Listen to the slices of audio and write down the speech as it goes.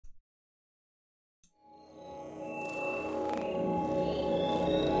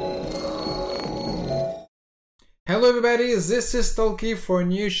Hello everybody, this is Tolki for a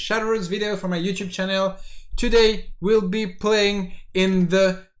new Shadowverse video for my YouTube channel. Today we'll be playing in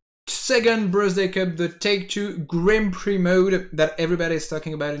the second birthday cup, the Take-Two Grand Prix mode that everybody's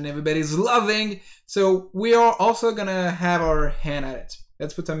talking about and everybody's loving. So we are also gonna have our hand at it.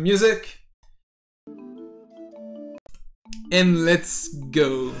 Let's put some music. And let's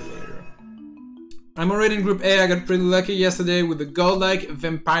go there. I'm already in Group A. I got pretty lucky yesterday with the Godlike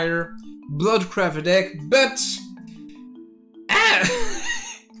Vampire Bloodcraft deck, but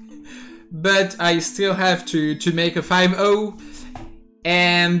I still have to make a 5-0,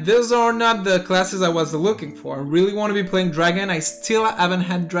 and those are not the classes I was looking for. I really want to be playing Dragon. I still haven't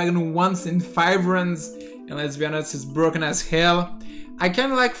had Dragon once in 5 runs, and let's be honest, it's broken as hell. I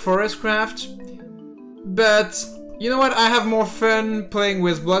kinda like Forestcraft, but you know what? I have more fun playing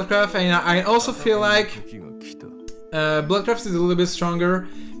with Bloodcraft, and I also feel like Bloodcraft is a little bit stronger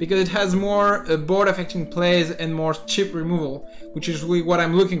because it has more board affecting plays and more chip removal, which is really what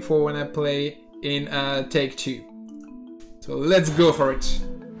I'm looking for when I play in Take-Two. So let's go for it.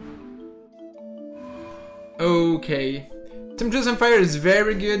 Okay. Temptress Empire is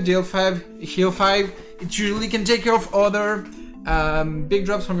very good, deal 5, heal 5. It usually can take care of other big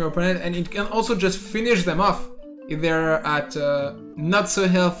drops from your opponent, and it can also just finish them off if they're at not so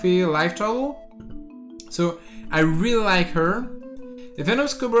healthy life total. So I really like her. The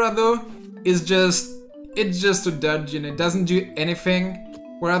Venomous Cobra though is just a dud, you know, it doesn't do anything.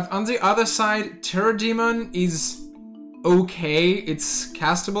 Whereas on the other side, Terror Demon is okay, it's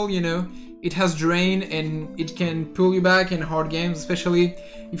castable, you know. It has drain and it can pull you back in hard games, especially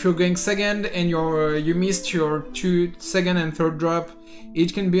if you're going second and you missed your 2 second and third drop.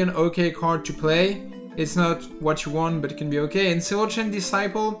 It can be an okay card to play. It's not what you want, but it can be okay. And Silver Chain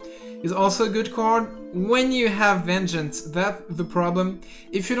Disciple is also a good card when you have Vengeance. That's the problem.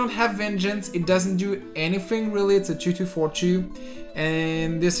 If you don't have Vengeance, it doesn't do anything really. It's a 2/2/4/2,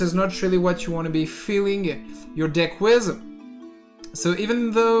 and this is not really what you want to be filling your deck with. So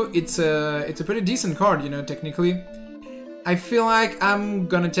even though it's a pretty decent card, you know, technically, I feel like I'm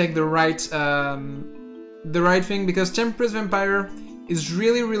gonna take the right thing, because Temptress Vampire is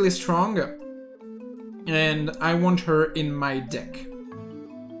really strong, and I want her in my deck.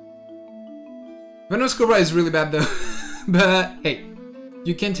 Venomous Cobra is really bad though, but hey,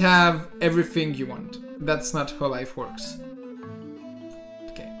 you can't have everything you want. That's not how life works.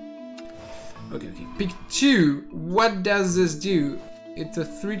 Okay. Pick 2. What does this do? It's a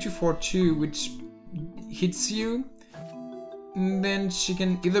 3/2/4/2 which hits you. And then she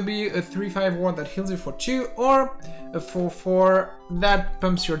can either be a 3/5 ward that heals you for 2, or a 4/4 that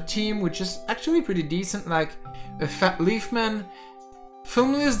pumps your team, which is actually pretty decent, like a Fat Leafman.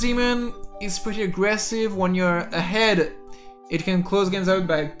 Formless Demon is pretty aggressive. When you're ahead, it can close games out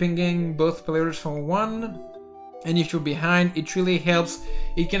by pinging both players for 1, and if you're behind, it really helps.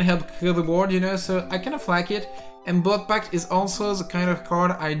 It can help clear the board, you know, so I kind of like it. And Blood Pact is also the kind of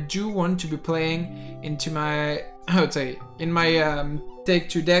card I do want to be playing into my, I would say, in my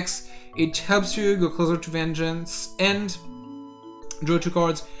Take-Two decks. It helps you go closer to Vengeance and draw 2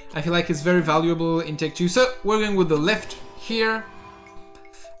 cards. I feel like it's very valuable in Take-Two. So we're going with the left here.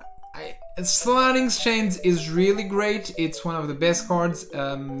 Sliding Chains is really great. It's one of the best cards.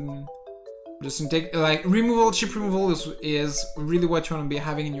 Just in take, like, removal, chip removal is really what you want to be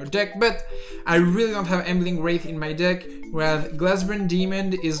having in your deck, but I really don't have Ambling Wraith in my deck, whereas Glassburn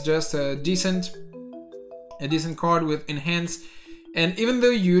Demon is just a decent card with Enhance. And even though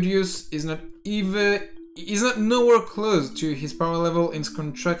Urius is not nowhere close to his power level in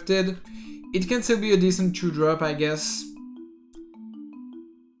Constructed, it can still be a decent 2-drop, I guess.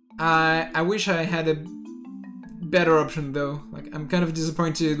 I wish I had a better option though. Like, I'm kind of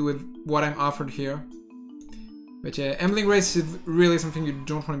disappointed with what I'm offered here. But yeah, Ambling Wraith is really something you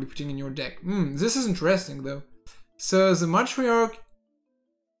don't want to be putting in your deck. This is interesting though. So the Matriarch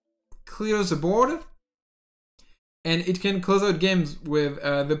clears the board, and it can close out games with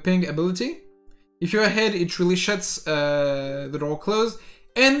the ping ability. If you're ahead, it really shuts the door closed,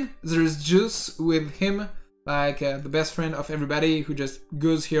 and there's Juice with him, like the best friend of everybody, who just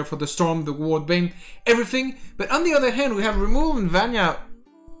goes here for the Storm, the Ward Bane, everything. But on the other hand, we have Removal and Vanya,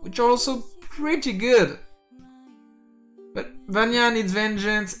 which are also pretty good. But Vanya needs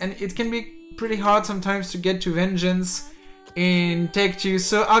Vengeance, and it can be pretty hard sometimes to get to Vengeance in Take-Two,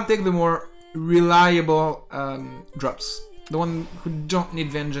 so I'll take the more reliable drops, the one who don't need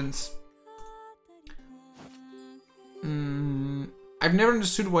Vengeance. I've never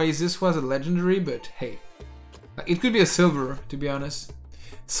understood why this was a legendary, but hey. It could be a silver, to be honest.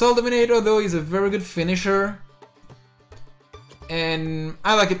 Soul Dominator, though, is a very good finisher, and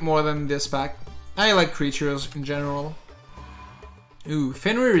I like it more than this pack. I like creatures in general. Ooh,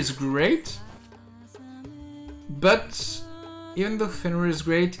 Fenrir is great. But even though Fenrir is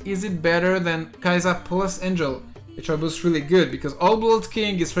great, is it better than Kaiser plus Angel? Which are both really good, because All Blood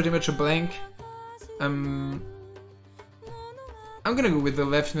King is pretty much a blank. I'm gonna go with the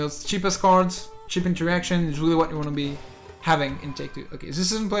left notes. Cheapest cards, cheap interaction is really what you want to be having in Take 2. Okay, this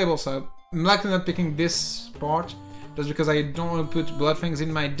isn't playable, so I'm likely not picking this part, just because I don't want to put Bloodfangs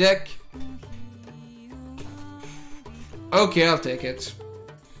in my deck. Okay, I'll take it.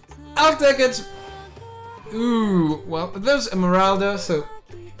 I'll take it! Ooh, well, there's Emeralda, so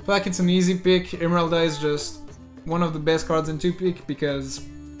I feel like it's an easy pick. Emeralda is just one of the best cards in 2-pick, because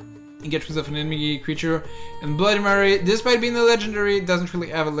you get rid of an enemy creature. And Bloody Mary, despite being a legendary, doesn't really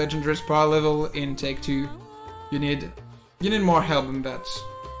have a legendary power level in Take 2. You need more help than that.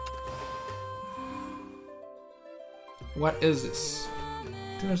 What is this?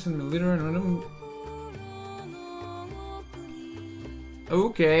 200 milliliter and random.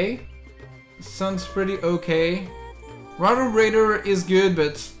 Okay. Sounds pretty okay. Router Raider is good,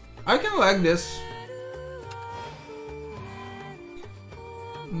 but I kinda like this.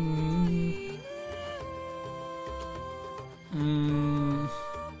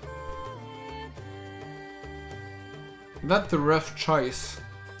 That's a rough choice.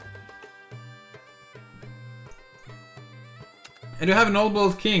 And you have an All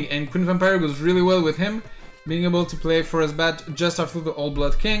Blood King, and Queen Vampire goes really well with him, being able to play Forest Bat just after the All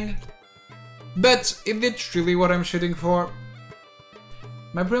Blood King. But is it really what I'm shooting for?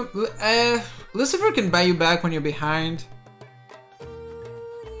 Lucifer can buy you back when you're behind.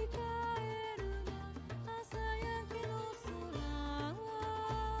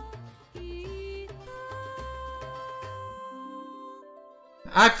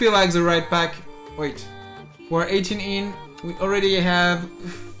 I feel like the right pack. Wait, we're 18 in. We already have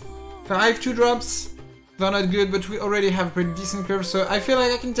 5 2-drops. They're not good, but we already have a pretty decent curve, so I feel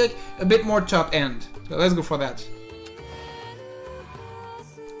like I can take a bit more top end. So let's go for that.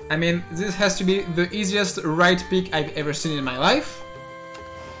 I mean, this has to be the easiest right pick I've ever seen in my life.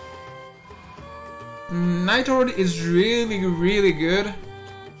 Night Horde is really, really good.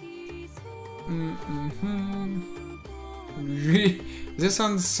 This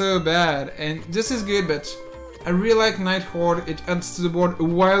sounds so bad, and this is good, but I really like Night Horde. It adds to the board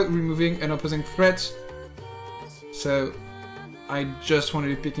while removing an opposing threat. So I just want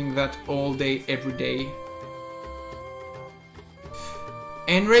to be picking that all day, every day.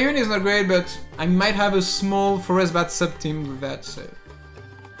 And Raven is not great, but I might have a small Forest Bat sub-team with that, so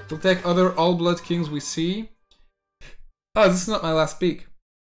we'll take other All Blood Kings we see. Oh, this is not my last pick.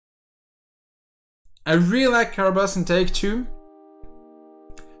 I really like Caraboss in Take 2,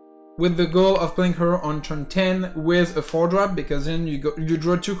 with the goal of playing her on turn 10 with a 4-drop, because then you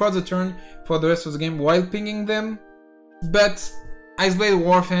draw 2 cards a turn for the rest of the game while pinging them. But Iceblade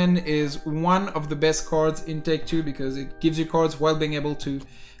Warfan is one of the best cards in Take 2, because it gives you cards while being able to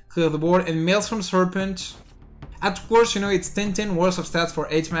clear the board. And Maelstrom Serpent, at worst, you know, it's 10-10 worth of stats for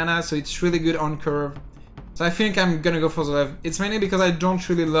 8 mana, so it's really good on curve. So I think I'm gonna go for the left. It's mainly because I don't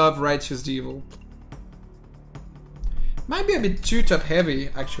really love Righteous Devil. Might be a bit too top heavy,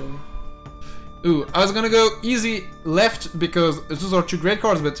 actually. Ooh, I was gonna go easy left because those are 2 great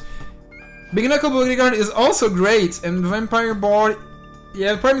cards, but Big Knuckle Bodyguard is also great, and the Vampire board,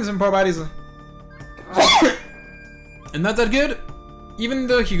 yeah, the problem is Vampire Board is and not that good, even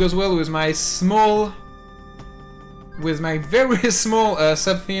though he goes well with my very small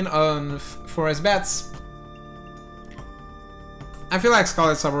sub-theme on Forest Bats. I feel like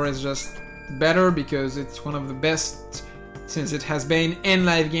Scarlet Saber is just better because it's one of the best, since it has Bane and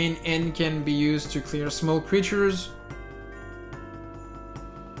Life Gain and can be used to clear small creatures.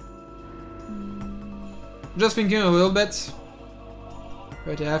 Just thinking a little bit.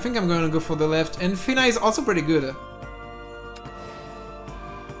 But yeah, I think I'm gonna go for the left. And Fina is also pretty good.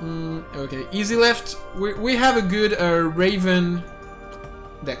 Okay, easy left. We have a good Raven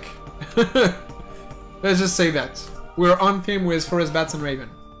deck. Let's just say that. We're on theme with Forest Bats and Raven.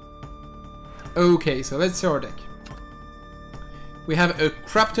 Okay, so let's see our deck. We have a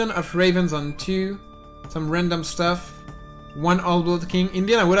crap ton of Ravens on 2. Some random stuff. 1 All Blood King. In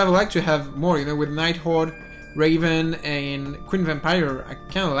the end, I would have liked to have more, you know, with Night Horde, Raven, and Queen Vampire. I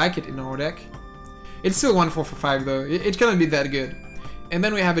kind of like it in our deck. It's still 1 4 for 5 though. It cannot be that good. And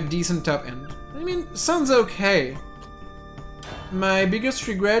then we have a decent top end. I mean, sounds okay. My biggest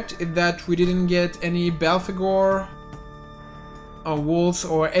regret is that we didn't get any Belphegor or Wolves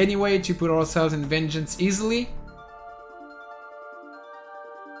or any way to put ourselves in Vengeance easily.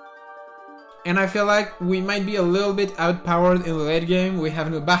 and I feel like we might be a little bit outpowered in the late game. We have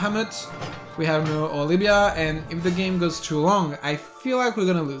no Bahamut, we have no Olivia, and if the game goes too long, I feel like we're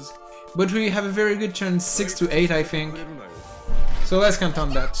gonna lose. But we have a very good turn 6 to 8, I think. So let's count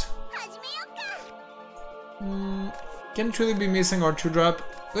on that. Can't really be missing our 2-drop.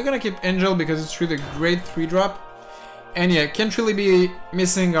 We're gonna keep Angel because it's really a great 3-drop. And yeah, can't really be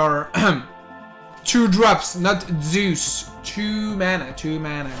missing our 2 drops, not Zeus. 2 mana,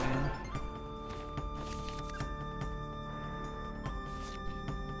 man.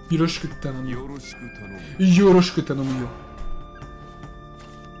 Yoroshiku tanomu yo.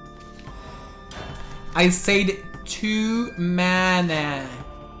 I said 2 mana.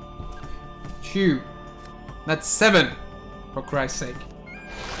 2. That's 7. For Christ's sake.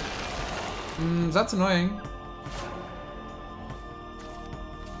 That's annoying.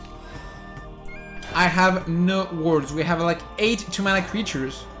 I have no words. We have like 8 2-mana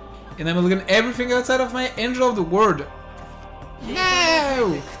creatures. And I'm looking at everything outside of my Angel of the World. No!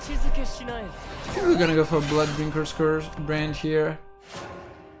 I think we're gonna go for a Bloodbrinker's Curse brand here.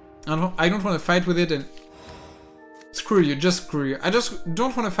 I don't want to fight with it and... Screw you, just screw you. I just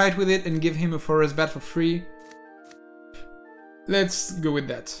don't want to fight with it and give him a Forest Bat for free. Let's go with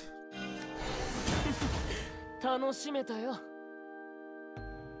that.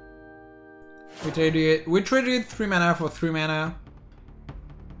 We traded 3 mana for 3 mana.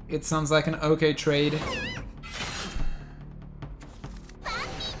 It sounds like an okay trade.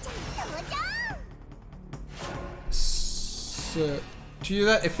 So, to do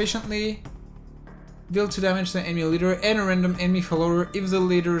that efficiently, deal 2 damage to the enemy leader and a random enemy follower if the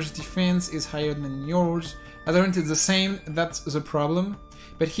leader's defense is higher than yours. Otherwise it's the same, that's the problem.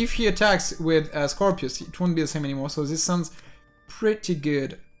 But if he attacks with Scorpius, it won't be the same anymore, so this sounds pretty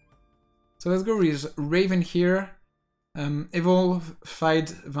good. So let's go with Raven here. Evolve,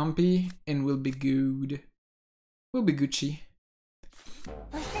 fight Vampy, and we'll be good. We'll be Gucci.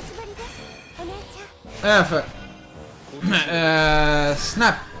 Ah, fuck.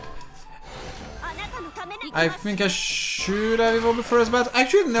 Snap. I think I should have evolved the Forest Bat.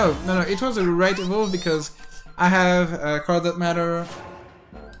 Actually, no, it was the right evolve because I have a card that matter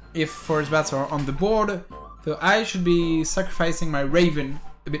if Forest Bats are on the board. So I should be sacrificing my Raven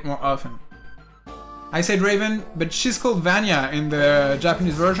a bit more often. I said Raven, but she's called Vanya in the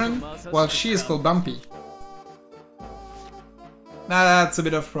Japanese version, while she is called Bumpy. That's a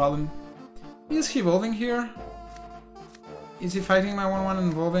bit of a problem. Is he evolving here? Is he fighting my 1-1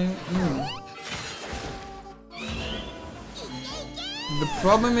 and evolving? The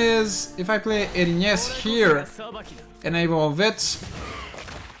problem is, if I play Erines here and I evolve it...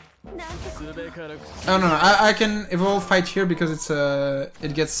 Oh no, I can evolve fight here because it's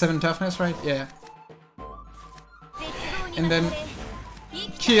it gets 7 toughness, right? Yeah. And then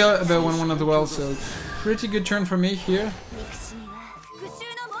kill the 1-1 as well, so pretty good turn for me here.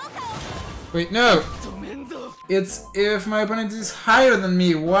 Wait, no! It's if my opponent is higher than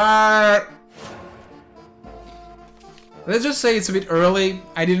me, what? Let's just say it's a bit early,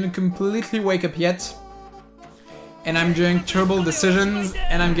 I didn't completely wake up yet. And I'm doing terrible decisions,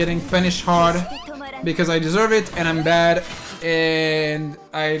 and I'm getting punished hard. Because I deserve it, and I'm bad, and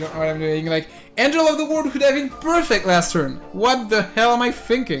I don't know what I'm doing. Like, Angel of the World could have been perfect last turn. What the hell am I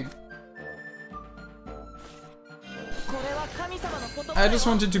thinking? I just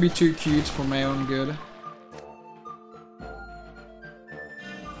wanted to be too cute for my own good.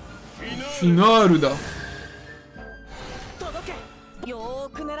 Finaruda.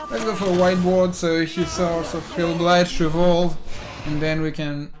 Let's go for a whiteboard so he's also feel obliged to evolve, and then we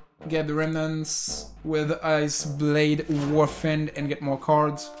can get the remnants with Ice Blade Warfiend and get more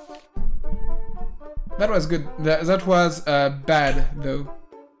cards. That was good. That was bad though.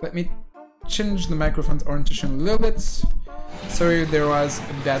 Let me change the microphone's orientation a little bit. Sorry, there was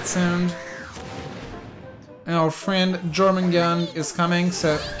a bad sound. And our friend Jormungand is coming,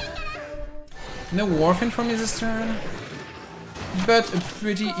 so no Warfiend for me this turn. But a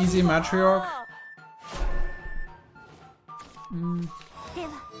pretty easy matriarch.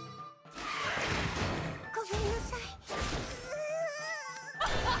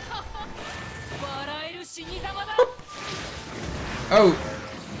 Oh,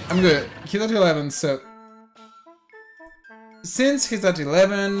 I'm good. He's at 11, so since he's at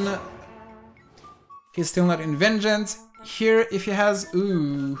 11, he's still not in Vengeance. Here, if he has,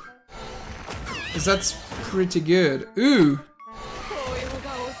 ooh, that's pretty good. Ooh.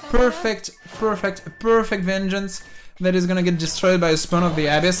 Perfect Vengeance that is gonna get destroyed by a Spawn of the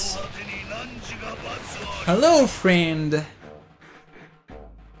Abyss. Hello, friend!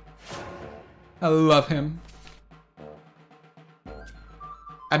 I love him.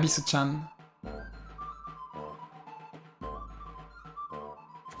 Abyss-chan.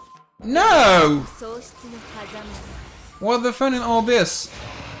 No! What the fun in all this?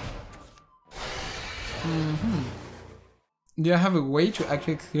 Do I have a way to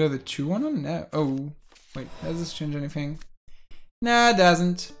actually clear the 2-1? No. Oh. Wait, does this change anything? Nah, it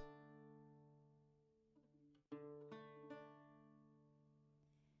doesn't.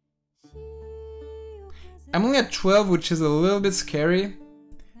 I'm only at 12, which is a little bit scary.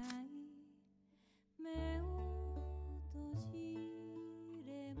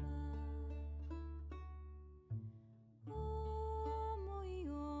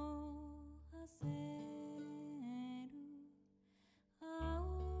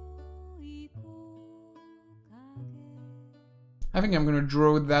 I think I'm gonna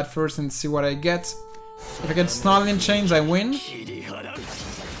draw with that first and see what I get. If I get Snarling Change, I win.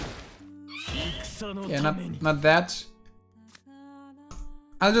 Yeah, not that.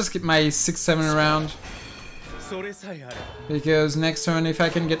 I'll just keep my 6-7 around. Because next turn, if I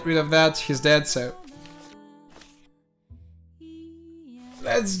can get rid of that, he's dead, so...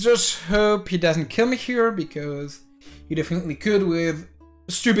 Let's just hope he doesn't kill me here, because he definitely could with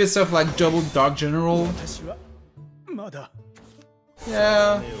stupid stuff like double Dark General.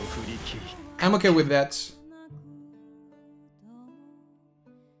 Yeah, I'm okay with that.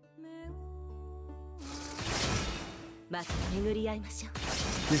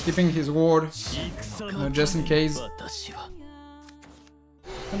 He's keeping his ward, just in case. What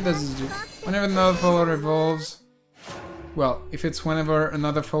does this do? Whenever another follower revolves... Well, if it's whenever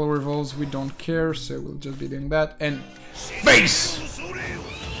another follower revolves, we don't care, so we'll just be doing that. And... Face!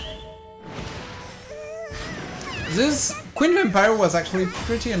 This Queen Vampire was actually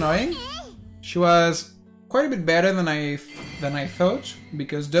pretty annoying. She was quite a bit better than I thought,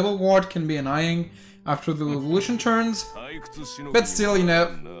 because double ward can be annoying after the evolution turns. But still, you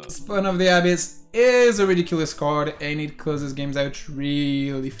know, Spawn of the Abyss is a ridiculous card and it closes games out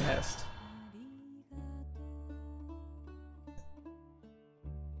really fast.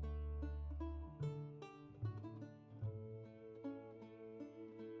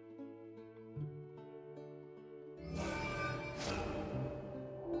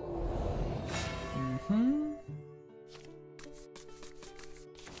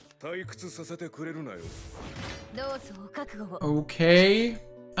 Okay,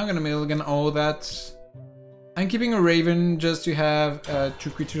 I'm gonna mulligan all that. I'm keeping a Raven just to have 2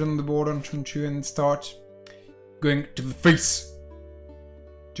 creatures on the board on turn 2 and start going to the face.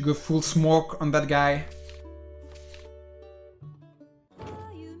 To go full smoke on that guy.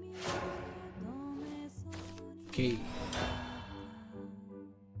 Okay.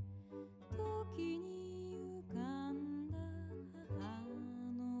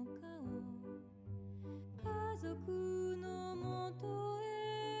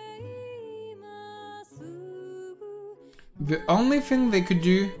 The only thing they could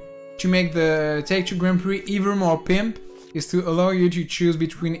do to make the Take 2 Grand Prix even more pimp is to allow you to choose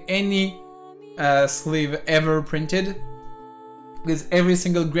between any sleeve ever printed, with every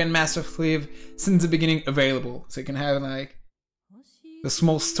single Grandmaster sleeve since the beginning available. So you can have like the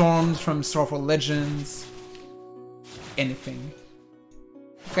small storms from Starfall Legends, anything.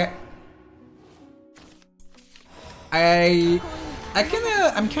 Okay. I'm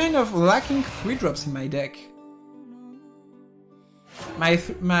kind of lacking 3-drops in my deck. My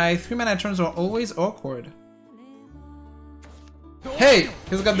 3-mana turns are always awkward. Hey!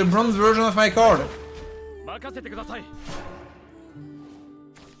 He's got the bronze version of my card!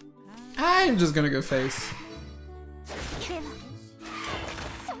 I'm just gonna go face.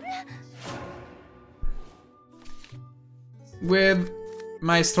 With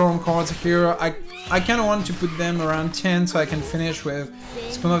my storm cards here, I kinda want to put them around 10 so I can finish with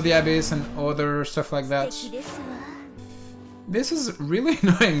Spawn of the Abyss and other stuff like that. This is really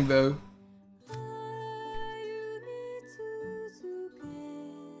annoying though.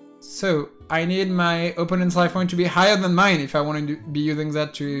 So, I need my opponent's life point to be higher than mine if I want to be using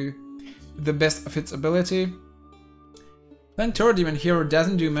that to the best of its ability. Then Tower Demon Hero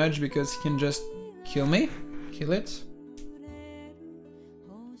doesn't do much because he can just kill me. Kill it.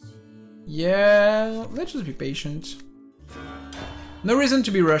 Yeah, let's just be patient. No reason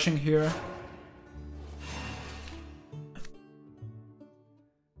to be rushing here.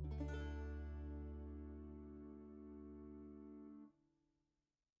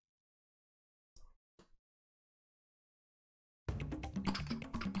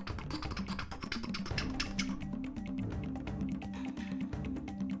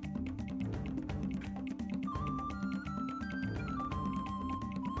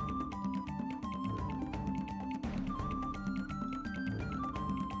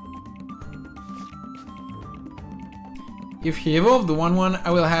 If he evolved the 1/1, I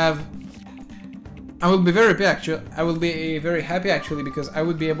will be very happy actually. I will be very happy actually because I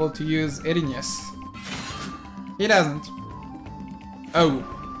would be able to use Erinius. He doesn't. Oh.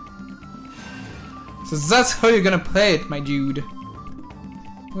 So that's how you're gonna play it, my dude.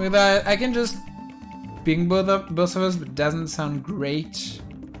 With that, I can just ping both of us, but it doesn't sound great.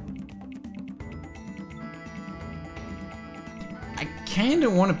 I kinda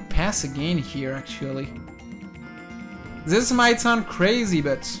wanna pass again here, actually. This might sound crazy,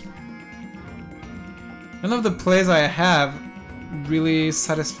 but none of the plays I have really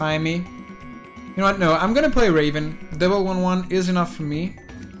satisfy me. You know what? No, I'm gonna play Raven. Double 1/1 is enough for me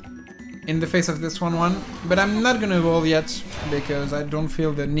in the face of this 1/1, but I'm not gonna evolve yet because I don't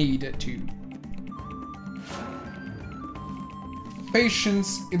feel the need to.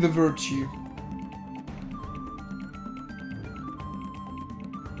 Patience is a virtue.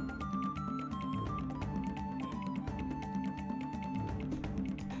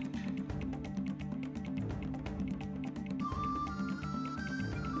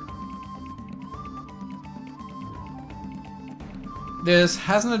 This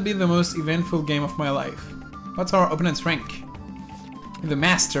has not been the most eventful game of my life. What's our opponent's rank? The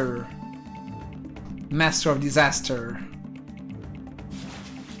Master. Master of Disaster.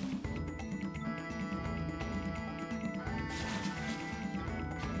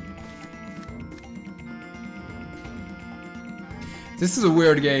 This is a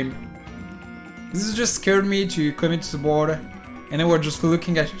weird game. This has just scared me to commit to the board, and then we're just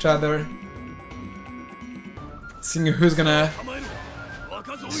looking at each other, seeing who's gonna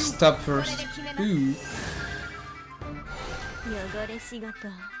stop first. Ooh.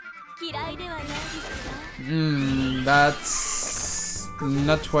 That's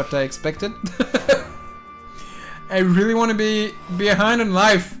not what I expected. I really want to be behind in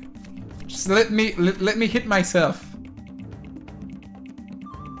life. Just let me hit myself.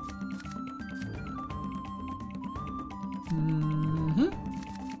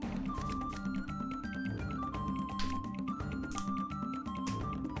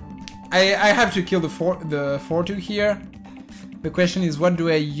 I have to kill the 4/2 here. The question is, what do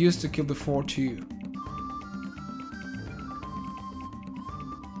I use to kill the 4/2?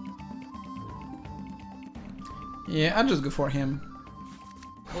 Yeah, I'll just go for him.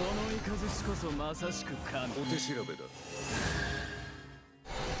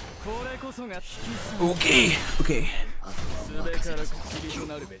 Okay, okay.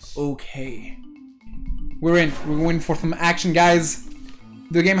 Okay. We're in. We're going for some action, guys.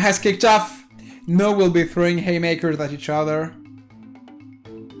 The game has kicked off. No, we'll be throwing haymakers at each other.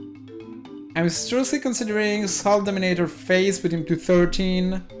 I'm seriously considering Salt Dominator phase, put him to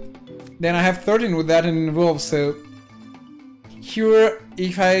 13. Then I have 13 with that and evolve, so here,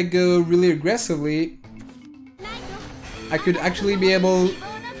 if I go really aggressively, I could actually be able...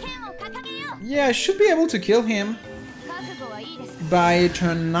 Yeah, I should be able to kill him by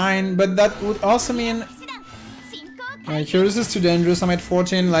turn 9, but that would also mean... here, this is too dangerous. I'm at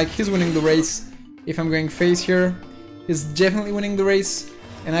 14, like, he's winning the race. If I'm going face here, he's definitely winning the race,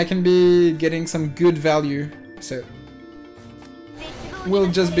 and I can be getting some good value, so...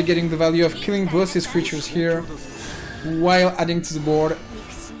 We'll just be getting the value of killing both his creatures here, while adding to the board.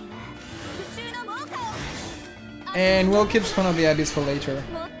 And we'll keep Spawn of the Abyss for later.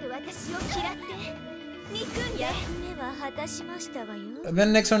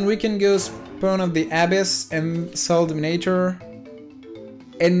 Then next on we can go Spawn of the Abyss and Soul Dominator.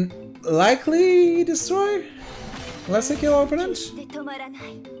 And likely destroy? Let's say kill our opponent?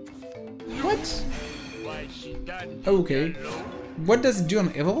 What? Okay. What does it do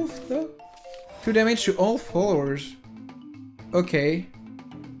on Evolve though? 2 damage to all followers. Okay.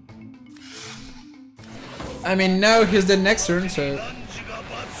 I mean, now he's dead next turn, so...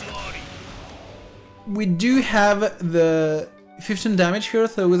 We do have the 15 damage here,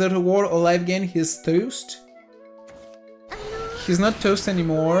 so without a ward or life gain, he's toast. He's not toast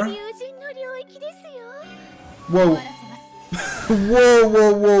anymore. Whoa. Whoa,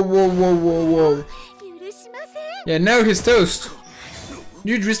 whoa, whoa, whoa, whoa, whoa, whoa. Yeah, now he's toast.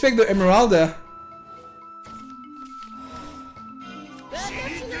 Dude, respect the Emeralda.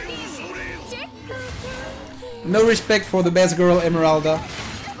 No respect for the best girl, Emeralda.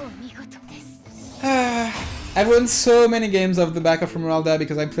 I've won so many games off the back of Emeralda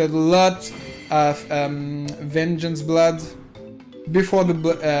because I played a lot of Vengeance Blood before the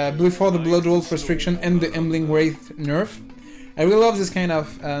Blood Wolf restriction and the Embling Wraith nerf. I really love this kind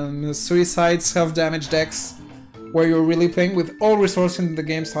of suicide self-damage decks where you're really playing with all resources in the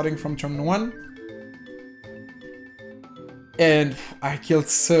game starting from turn 1. And I killed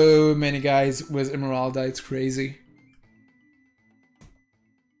so many guys with Emeralda, it's crazy.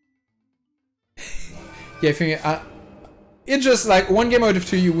 Yeah, I think it's just like 1 game out of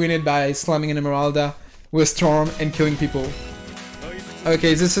 2 you win it by slamming an Emeralda with Storm and killing people.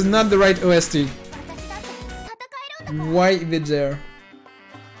 Okay, this is not the right OST. Why is it there?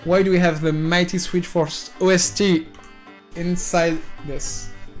 Why do we have the Mighty Switch Force OST inside this?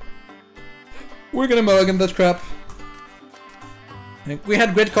 We're gonna mulligan that crap. We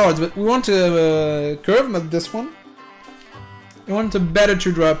had great cards, but we want a curve, not this one. We want a better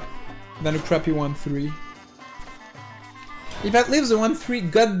 2-drop than a crappy 1-3. If that leaves a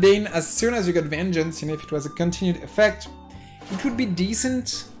 1-3 Godbane as soon as you got Vengeance, if it was a continued effect, it would be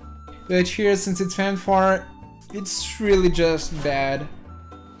decent. But here, since it's fanfare, it's really just bad.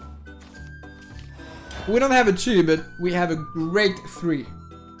 We don't have a 2, but we have a great 3.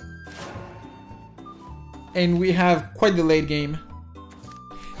 And we have quite the late game.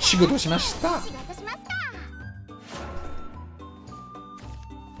 Shigoto shimashita!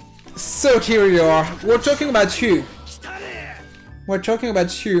 So here we are. We're talking about you. We're talking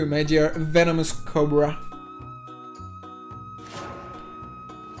about you, my dear venomous cobra.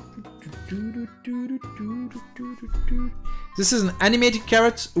 This is an animated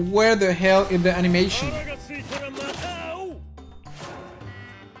carrot. Where the hell is the animation?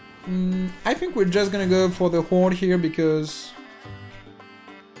 I think we're just gonna go for the Horde here because...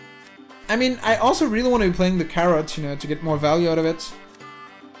 I mean, I also really want to be playing the carrot, to get more value out of it.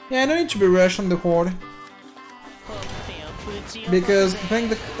 Yeah, I don't need to be rushed on the Horde. Because playing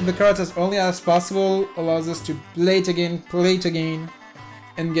the carrot as early as possible allows us to play it again,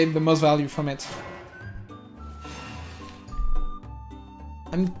 and get the most value from it.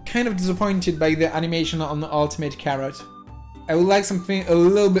 I'm kind of disappointed by the animation on the ultimate carrot. I would like something a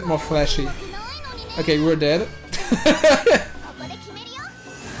little bit more flashy. Okay, we're dead.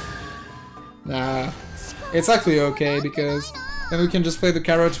 Nah, it's actually okay because then we can just play the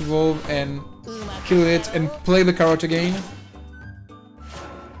carrot evolve and kill it and play the carrot again.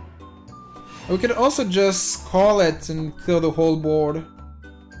 We could also just call it and clear the whole board,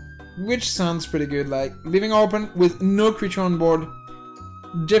 which sounds pretty good. Like leaving open with no creature on board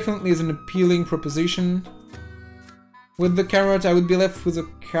definitely is an appealing proposition. With the carrot, I would be left with a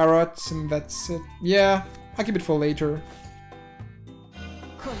carrot, and that's it. Yeah, I'll keep it for later.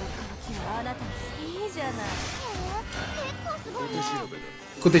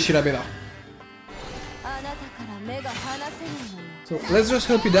 So let's just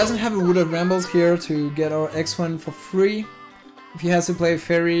hope he doesn't have a Wood of Rambles here to get our X1 for free. If he has to play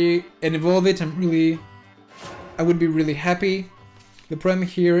Fairy and evolve it, I would be really happy. The problem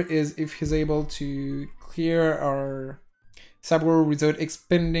here is if he's able to clear our Saburo without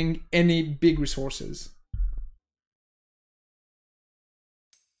expending any big resources.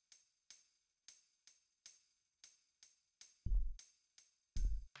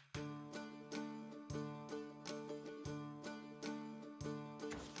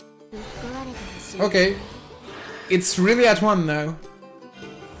 Okay, it's really at 1 now.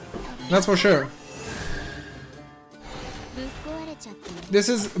 That's for sure. This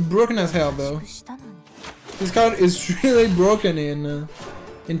is broken as hell though. This card is really broken in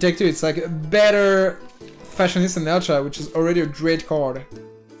Tech 2. It's like a better Fashionista and Ultra, which is already a great card.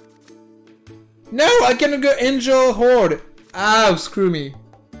 No, I cannot go Angel Horde. Ah, screw me.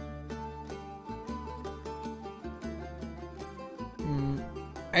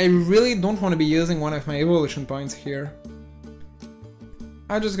 I really don't want to be using one of my evolution points here.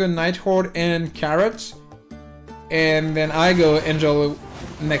 I'll just go Night Horde and Carrot, and then I go Angel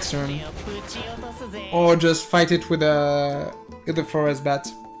next turn. Or just fight it with the Forest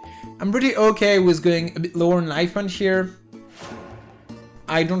Bat. I'm pretty okay with going a bit lower in life point here.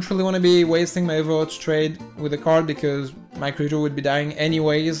 I don't really want to be wasting my Overwatch trade with a card because my creature would be dying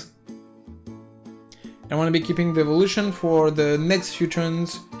anyways. I want to be keeping the evolution for the next few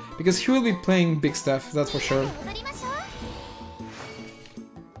turns because he will be playing big stuff, that's for sure.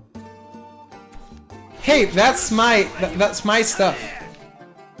 Hey, that's my stuff.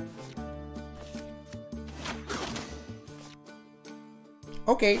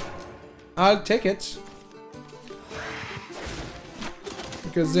 Okay, I'll take it.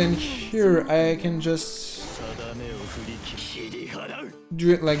 Because then here I can just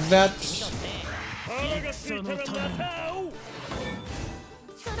do it like that.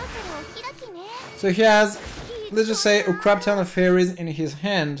 So he has, let's just say, a crap ton of fairies in his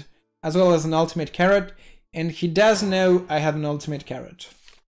hand, as well as an ultimate carrot, and he does know I have an ultimate carrot.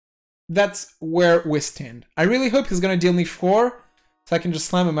 That's where we stand. I really hope he's gonna deal me 4, so I can just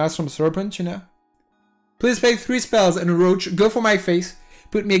slam a Maelstrom Serpent, Please pay 3 spells and a Roach, go for my face,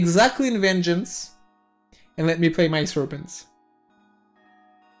 put me exactly in Vengeance, and let me play my Serpents.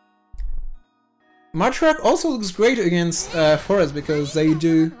 Matriarch also looks great against Forest because they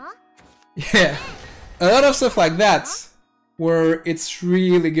do, yeah, a lot of stuff like that where it's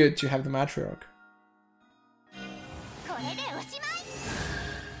really good to have the Matriarch.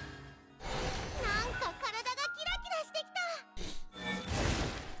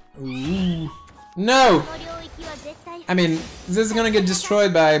 Ooh. No! I mean, this is gonna get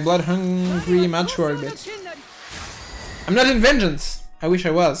destroyed by blood-hungry Matriarch bit. I'm not in Vengeance! I wish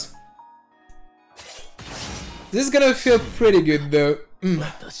I was. This is gonna feel pretty good though. I'm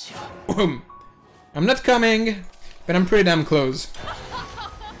not coming, but I'm pretty damn close.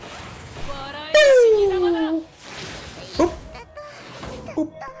 Boop.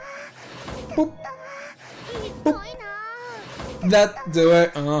 Boop. Boop. Boop. That's the way,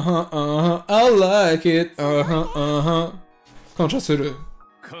 I like it, Concha suru.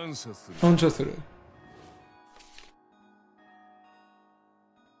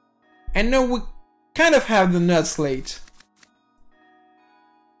 And now we kind of have the nuts late.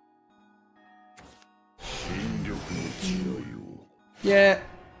 Yeah.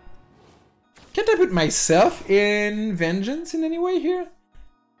 Can't I put myself in Vengeance in any way here?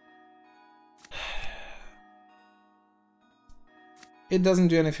 It doesn't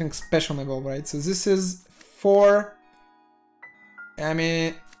do anything special on Evolve, right? So this is 4. I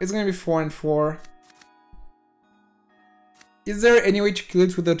mean, it's gonna be 4 and 4. Is there any way to kill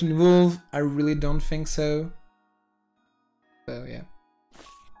it without an Evolve? I really don't think so. So, yeah.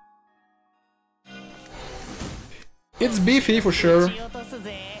 It's beefy for sure.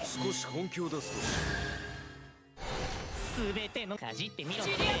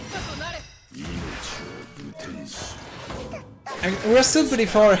 And we're still pretty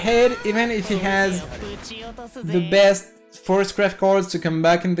far ahead, even if he has the best Forestcraft cards to come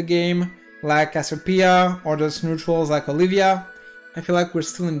back in the game, like Cassiopeia, or just neutrals like Olivia. I feel like we're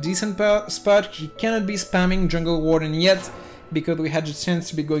still in a decent spot. He cannot be spamming Jungle Warden yet, because we had the chance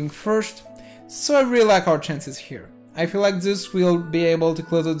to be going first, so I really like our chances here. I feel like this will be able to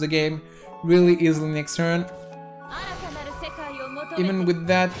close out the game really easily next turn. Even with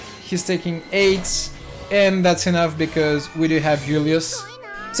that, he's taking 8, and that's enough because we do have Julius.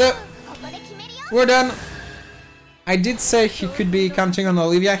 So, we're done. I did say he could be counting on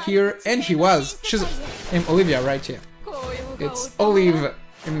Olivia here, and he was. She's named Olivia, right? Yeah. It's Olive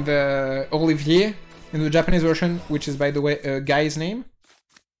in the Olivier in the Japanese version, which is, by the way, a guy's name.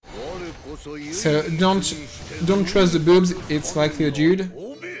 So don't trust the boobs. It's likely a dude.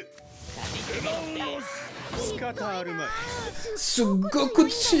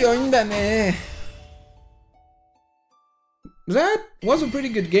 That was a pretty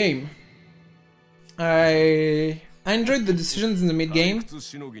good game. I enjoyed the decisions in the mid game,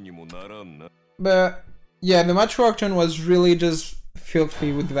 but yeah, the Matriarch turn was really just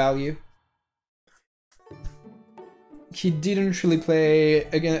filthy with value. He didn't really play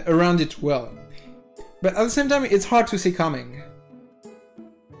again around it well, but at the same time, it's hard to see coming.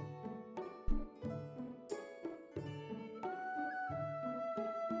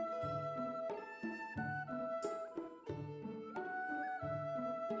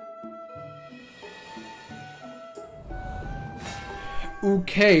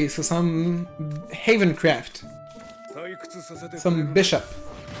 Okay, so some Havencraft, some Bishop.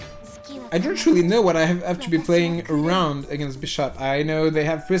 I don't really know what I have to be playing around against Bishop. I know they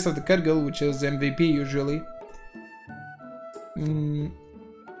have Prix of the Cutgill, which is the MVP usually. Do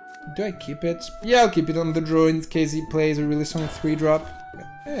I keep it? Yeah, I'll keep it on the draw in case he plays a really strong 3-drop.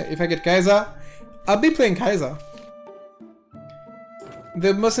 Yeah, if I get Kaiser, I'll be playing Kaiser.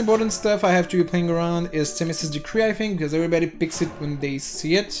 The most important stuff I have to be playing around is Themis' Decree, I think, because everybody picks it when they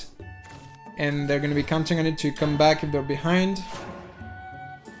see it. And they're gonna be counting on it to come back if they're behind.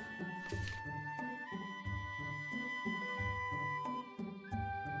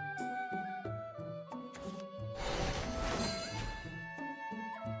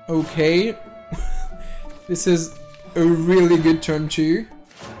 Okay. This is a really good turn too.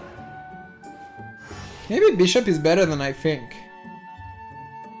 Maybe Bishop is better than I think.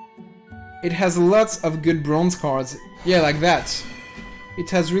 It has lots of good bronze cards. Yeah, like that. It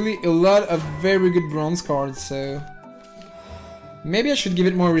has really a lot of very good bronze cards, so... maybe I should give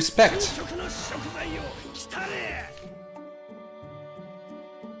it more respect.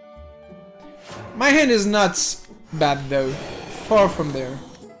 My hand is not bad though. Far from there.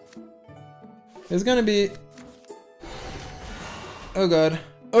 There's gonna be... oh god.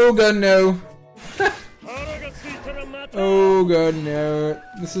 Oh god, no! Oh god, no.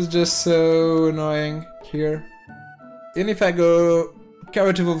 This is just so annoying here. Even if I go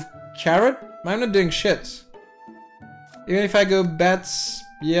Carrot of Carrot, I'm not doing shit. Even if I go Bats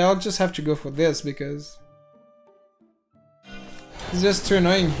Yeah, I'll just have to go for this because it's just too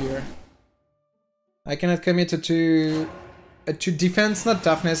annoying here. I cannot commit a 2 defense, not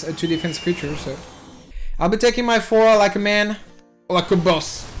toughness, a 2 defense creature, so I'll be taking my 4 like a man, like a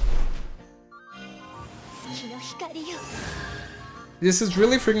boss. This is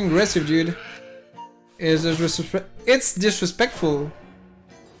really freaking aggressive, dude. It's disrespectful.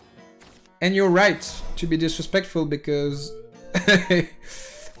 And you're right to be disrespectful because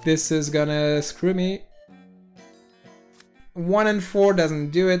this is gonna screw me. 1 and 4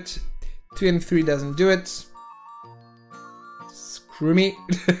 doesn't do it. 2 and 3 doesn't do it. Screw me.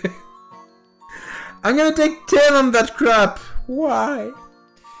 I'm gonna take 10 on that crap. Why?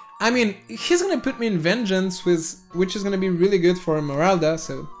 I mean, he's gonna put me in Vengeance, which is gonna be really good for Esmeralda,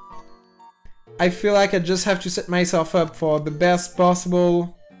 so I feel like I just have to set myself up for the best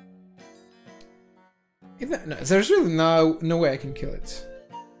possible. No, there's really no way I can kill it.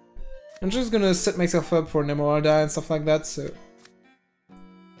 I'm just gonna set myself up for an Esmeralda and stuff like that, so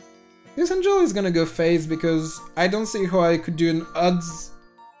this Angel is gonna go phase because I don't see how I could do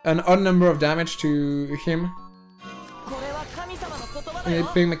an odd number of damage to him. And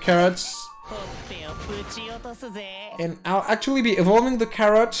putting the carrots. And I'll actually be evolving the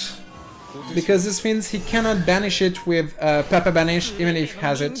carrot because this means he cannot banish it with Papa Banish even if he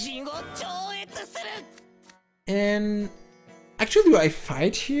has it. And actually, do I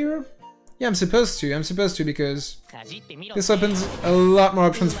fight here? Yeah, I'm supposed to because this opens a lot more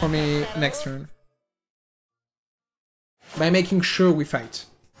options for me next turn. By making sure we fight.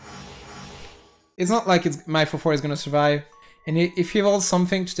 It's not like my 4/4 is gonna survive. And if he evolves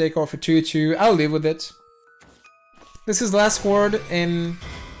something to take off a 2/2, I'll live with it. This is last word, and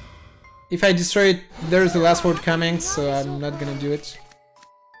if I destroy it, there's the last word coming, so I'm not gonna do it.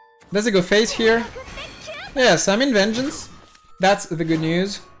 Does it go face here? Yes, I'm in Vengeance. That's the good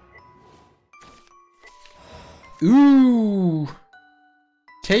news. Ooh!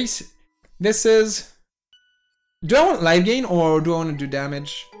 Taste. This is... Do I want life gain or do I want to do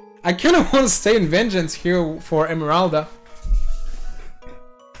damage? I kind of want to stay in Vengeance here for Esmeralda.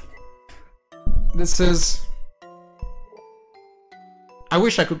 This is... I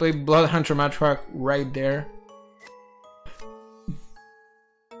wish I could play Blood Hunter Matriarch right there.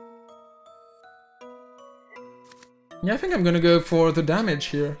 Yeah, I think I'm gonna go for the damage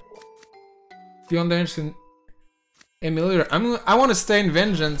here. Beyond damage in Emilia. I want to stay in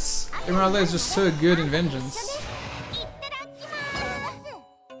Vengeance. Esmeralda is just so good in Vengeance.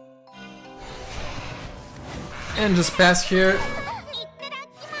 And just pass here.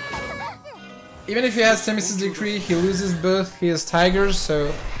 Even if he has Themis' Decree, he loses both his tigers,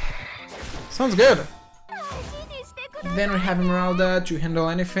 so... Sounds good. Then we have Esmeralda to handle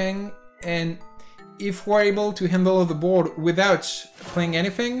anything, and if we're able to handle the board without playing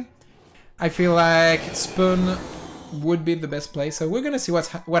anything, I feel like Spawn would be the best play, so we're gonna see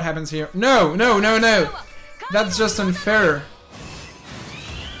what happens here. No, no, no, no! That's just unfair.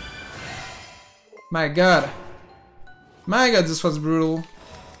 My god. My god, this was brutal.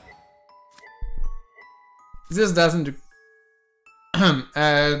 This doesn't do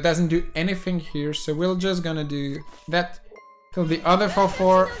doesn't do anything here, so we're just gonna do that. Kill the other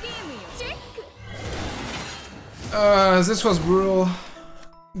 4/4. This was brutal.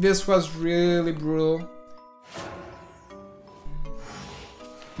 This was really brutal.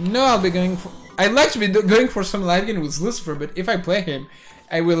 No, I'll be going for... I'd like to be going for some life gain with Lucifer, but if I play him,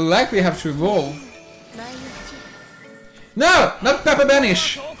 I will likely have to evolve. No! Not Papa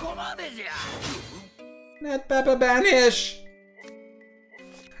Banish! Not Papa Banish!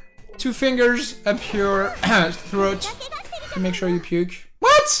 2 fingers up your throat to make sure you puke.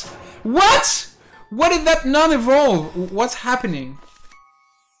 What? What? What did that non-evolve? What's happening?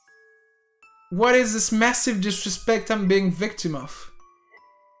 What is this massive disrespect I'm being victim of?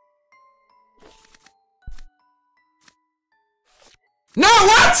 No,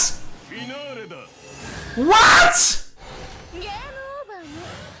 what? What?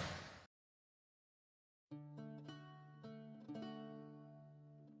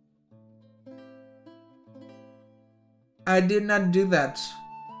 I did not do that.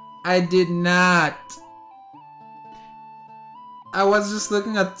 I did not. I was just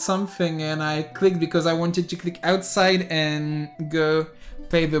looking at something and I clicked because I wanted to click outside and go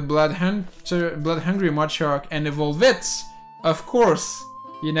play the Blood Hungry Matriarch and evolve it. Of course,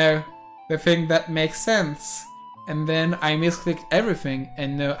 you know, the thing that makes sense. And then I misclicked everything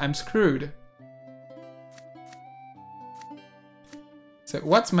and now I'm screwed. So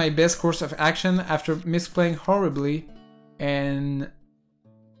what's my best course of action after misplaying horribly? And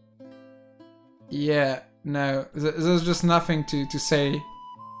yeah, no, there's just nothing to say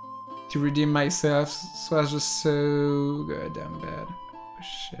to redeem myself, so I was just so goddamn bad. Oh,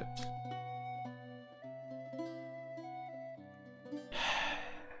 shit.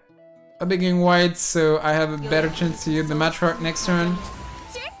 I'm being white, so I have a better chance to use the matriarch next turn.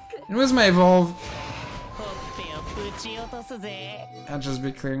 And with my evolve, I'll just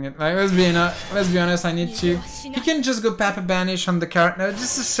be clearing it. Like, let's be honest, I need to. He can just go Papa Banish on the card. No,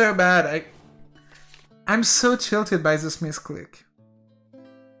 this is so bad. I'm so tilted by this misclick.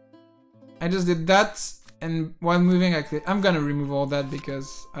 I just did that, and while moving, I'm gonna remove all that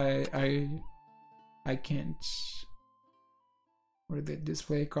because I can't. Where the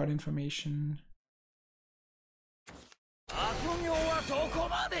display card information.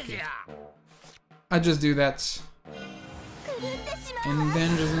 I just do that. And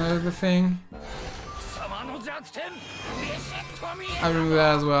then there's another thing. I remove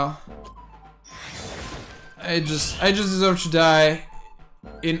that as well. I just deserve to die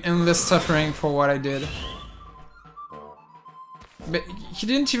in endless suffering for what I did. But he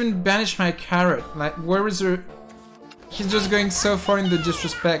didn't even banish my carrot. Like, where is her? He's just going so far in the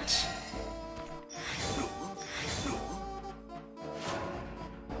disrespect.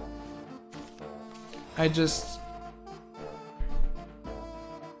 I just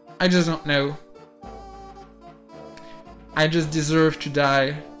don't know. I just deserve to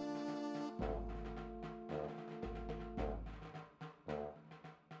die.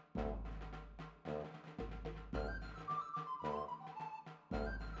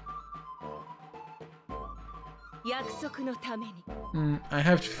 I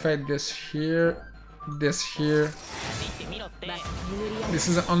have to fight this here, this here. This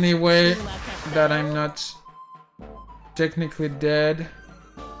is the only way that I'm not technically dead.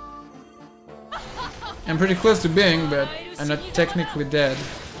 I'm pretty close to being, but I'm not technically dead.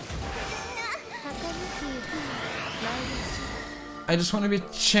 I just want to be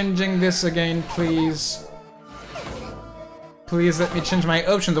changing this again, please. Please let me change my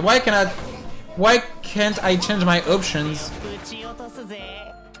options. Why can't I change my options?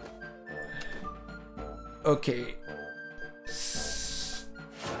 Okay.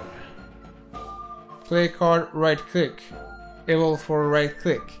 Play card, right click. Evolve for right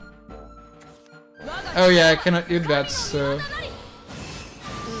click. Oh yeah, I cannot do that, so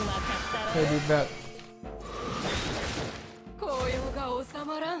I did that.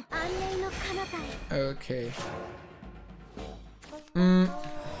 Okay.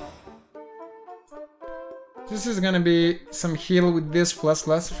 This is gonna be some heal with this plus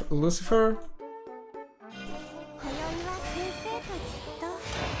Lucifer.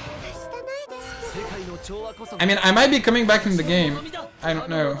 I mean, I might be coming back in the game. I don't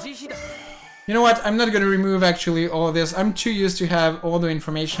know. You know what? I'm not gonna remove actually all of this. I'm too used to have all the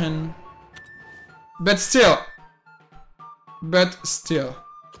information. But still.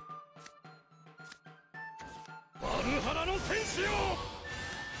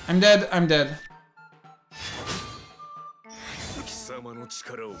 I'm dead. I'm dead.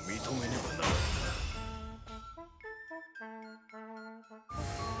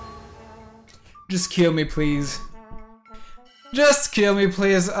 Just kill me, please. Just kill me,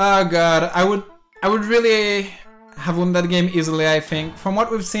 please. Oh god, I would really have won that game easily, I think. From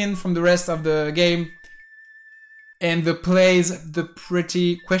what we've seen from the rest of the game and the plays, the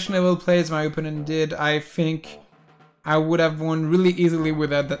pretty questionable plays my opponent did, I think I would have won really easily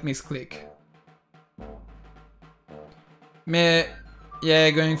without that misclick. Meh.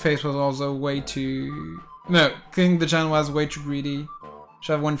 Yeah, going face was also way too... No, killing the Jan was way too greedy.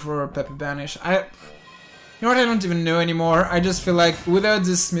 Should have went for a Pepper Banish. You know what, I don't even know anymore. I just feel like without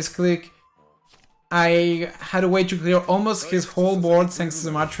this misclick, I had a way to clear almost his whole board thanks to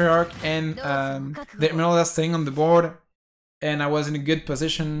the Matriarch and the Emerald staying on the board. And I was in a good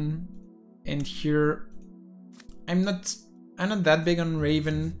position. And here, I'm not that big on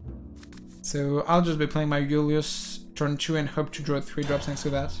Raven. So I'll just be playing my Julius turn 2 and hope to draw 3 drops thanks to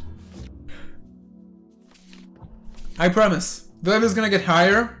that. I promise. The level is gonna get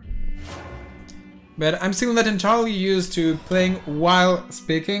higher, but I'm still not entirely used to playing while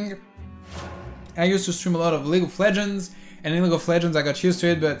speaking. I used to stream a lot of League of Legends, and in League of Legends I got used to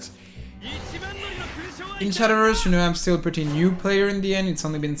it, but in Shadowverse, you know, I'm still a pretty new player in the end. It's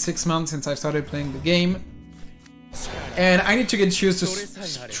only been 6 months since I started playing the game. And I need to get used to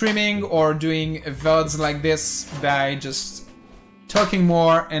streaming or doing VODs like this by just talking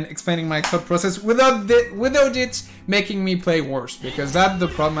more and explaining my thought process without it making me play worse, because that's the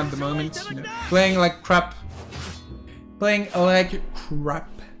problem at the moment, you know, playing like crap.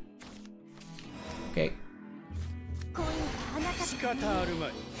 Okay.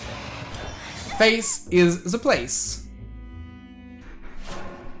 Face is the place.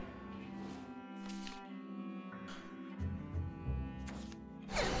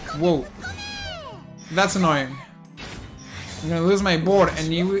 Whoa. That's annoying. I'm gonna lose my board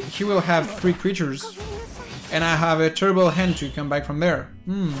and he will have 3 creatures. And I have a terrible hand to come back from there.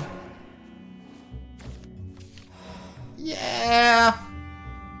 Yeah.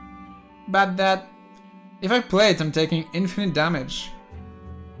 But that... If I play it, I'm taking infinite damage.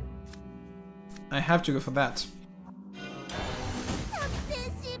 I have to go for that.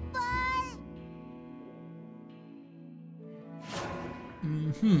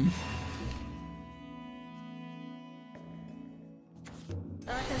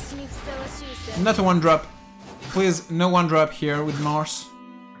 Not a 1-drop. Please, no 1-drop here with Mars.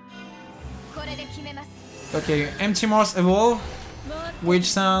 Okay, empty Mars evolve, which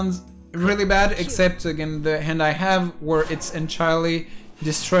sounds really bad, except again the hand I have where it's entirely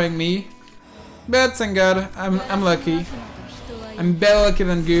destroying me. But thank God, I'm lucky. I'm better lucky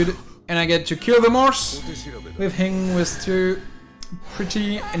than good, and I get to kill the Mars. Leave him with 2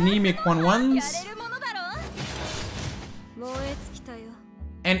 pretty anemic 1/1s.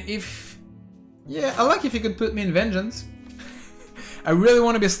 And if... Yeah, I like if you could put me in Vengeance. I really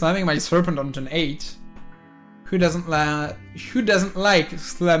want to be slamming my Serpent on turn 8. Who doesn't like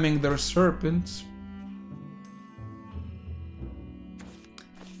slamming their Serpent?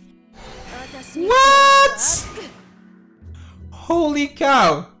 What? Holy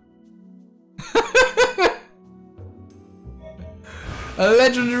cow! A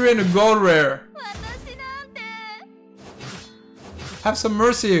legendary and a gold rare. Have some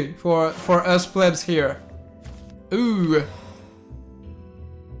mercy for us plebs here. Ooh.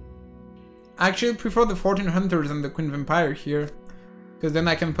 I actually prefer the 14 Hunters and the Queen Vampire here. Because then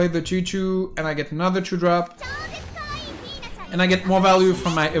I can play the 2/2 and I get another 2-drop. And I get more value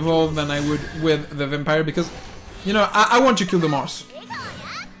from my Evolve than I would with the Vampire because, you know, I want to kill the Mars.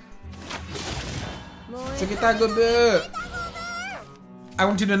 I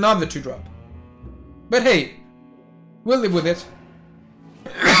wanted another 2-drop. But hey, we'll live with it.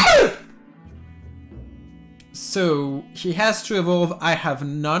 So, he has to evolve, I have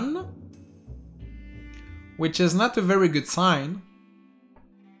none. Which is not a very good sign.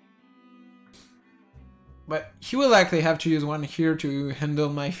 But he will likely have to use one here to handle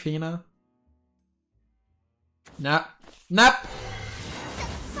my Fina. Nah. Nah.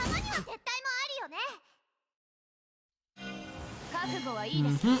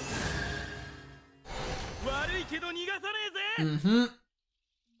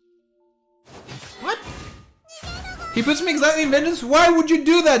 What? He puts me exactly in Vengeance? Why would you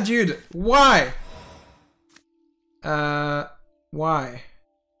do that, dude? Why? Why?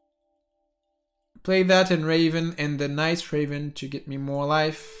 Play that and Raven and the nice Raven to get me more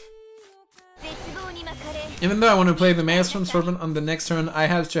life. Even though I want to play the Maelstrom Serpent on the next turn, I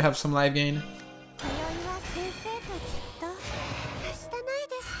have to have some life gain.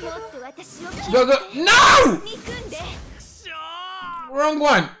 Go, go. No! Wrong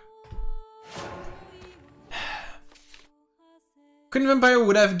one! Queen Vampire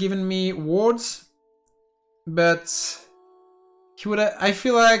would have given me wards, but he would have, I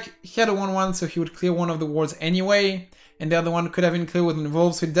feel like he had a 1/1, so he would clear one of the wards anyway, and the other one could have been cleared with an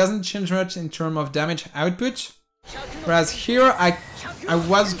Evolve, so it doesn't change much in terms of damage output. Whereas here, I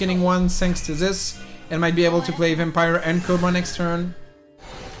was getting one thanks to this, and might be able to play Vampire and Cobra next turn.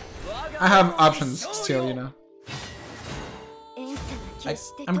 I have options still, you know.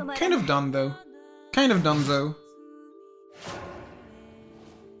 I'm kind of done though. Kind of done though.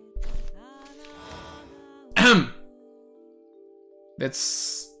 That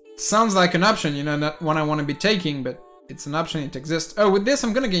sounds like an option, you know, not one I want to be taking, but it's an option, it exists. Oh, with this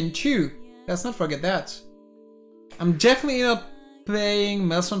I'm gonna gain 2. Let's not forget that. I'm definitely not playing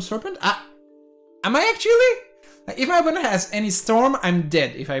Maelstrom Serpent. Am I actually? If my opponent has any Storm, I'm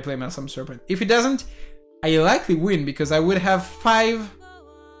dead if I play Maelstrom Serpent. If it doesn't, I likely win because I would have 5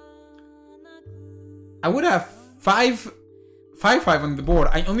 on the board.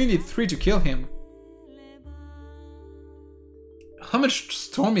 I only need 3 to kill him. How much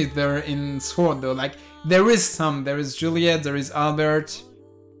Storm is there in Sword though? Like, there is some. There is Juliet, there is Albert.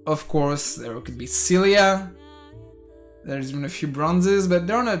 Of course, there could be Celia. There's even a few bronzes, but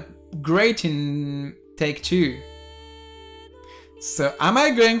they're not great in Take 2. So, am I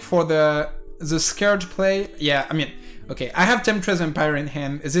going for the scared play? Yeah, I mean, okay, I have Temptress Vampire in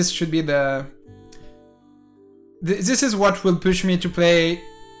hand. This should be the... This is what will push me to play,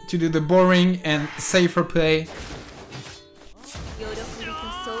 to do the boring and safer play.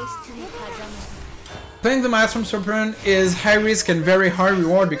 Playing the Maelstrom Serpent is high risk and very high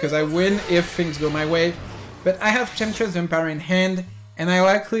reward because I win if things go my way. But I have Temptress Vampire in hand, and I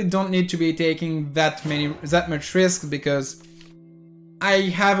likely don't need to be taking that much risk because I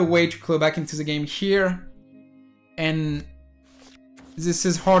have a way to claw back into the game here, and this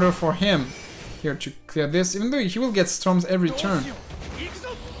is harder for him here to clear this, even though he will get storms every turn.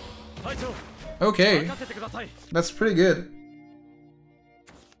 Okay, that's pretty good.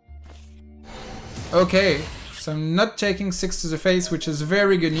 Okay, so I'm not taking 6 to the face, which is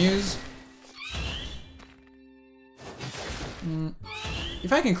very good news.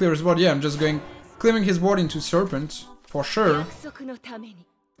 If I can clear his board, yeah, I'm just going clearing his board into Serpent, for sure.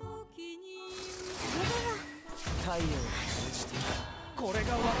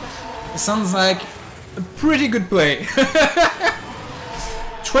 It sounds like a pretty good play.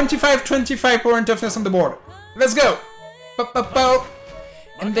 25-25 power and toughness on the board. Let's go! Pow.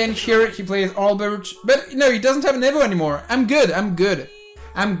 And then here he plays Albert, but no, he doesn't have an Evo anymore. I'm good. I'm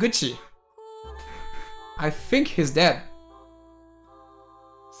Gucci. I think he's dead.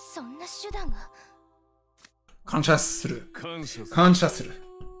 Concha.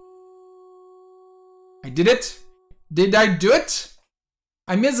 I did it? Did I do it?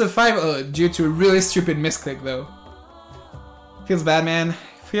 I missed the 5 due to a really stupid misclick though. Feels bad, man.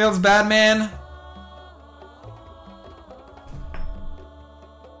 Feels bad, man.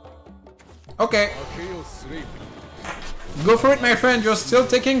 Okay. Go for it, my friend. You're still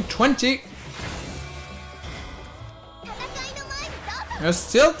taking 20. You're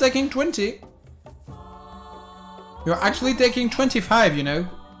still taking 20. You're actually taking 25, you know.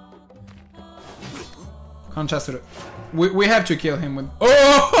 Conchester. We have to kill him with...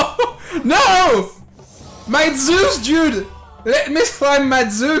 Oh! No! My Zeus, dude! Let me slime my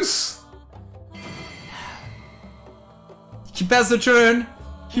Zeus! He passed the turn.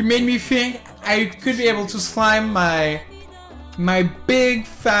 He made me think I could be able to slime my big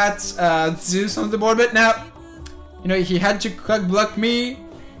fat Zeus on the board, but now, you know, he had to cock block me.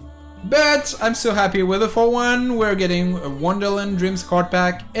 But I'm so happy with the 4-1. We're getting a Wonderland Dreams card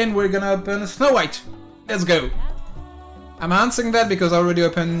pack, and we're gonna open a Snow White. Let's go. I'm answering that because I already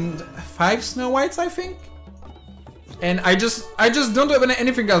opened 5 Snow Whites, I think. And I just don't open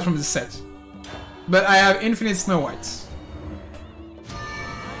anything else from this set. But I have infinite Snow Whites.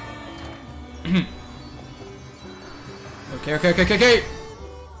 Okay.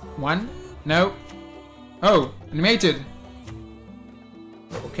 1. No. Oh, animated.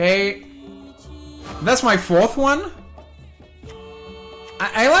 Okay. That's my 4th one.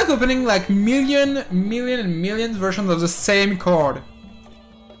 I like opening like millions versions of the same card.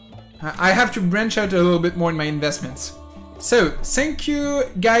 I have to branch out a little bit more in my investments. So, thank you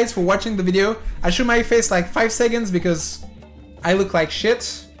guys for watching the video. I show my face like 5 seconds because I look like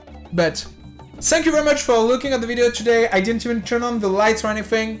shit. But thank you very much for looking at the video today. I didn't even turn on the lights or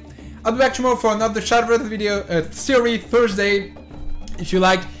anything. I'll be back tomorrow for another Shadowverse video, Theory Thursday. If you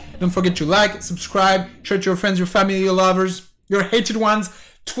liked, don't forget to like, subscribe, share to your friends, your family, your lovers, your hated ones,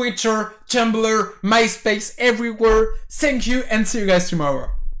 Twitter, Tumblr, MySpace, everywhere. Thank you and see you guys tomorrow.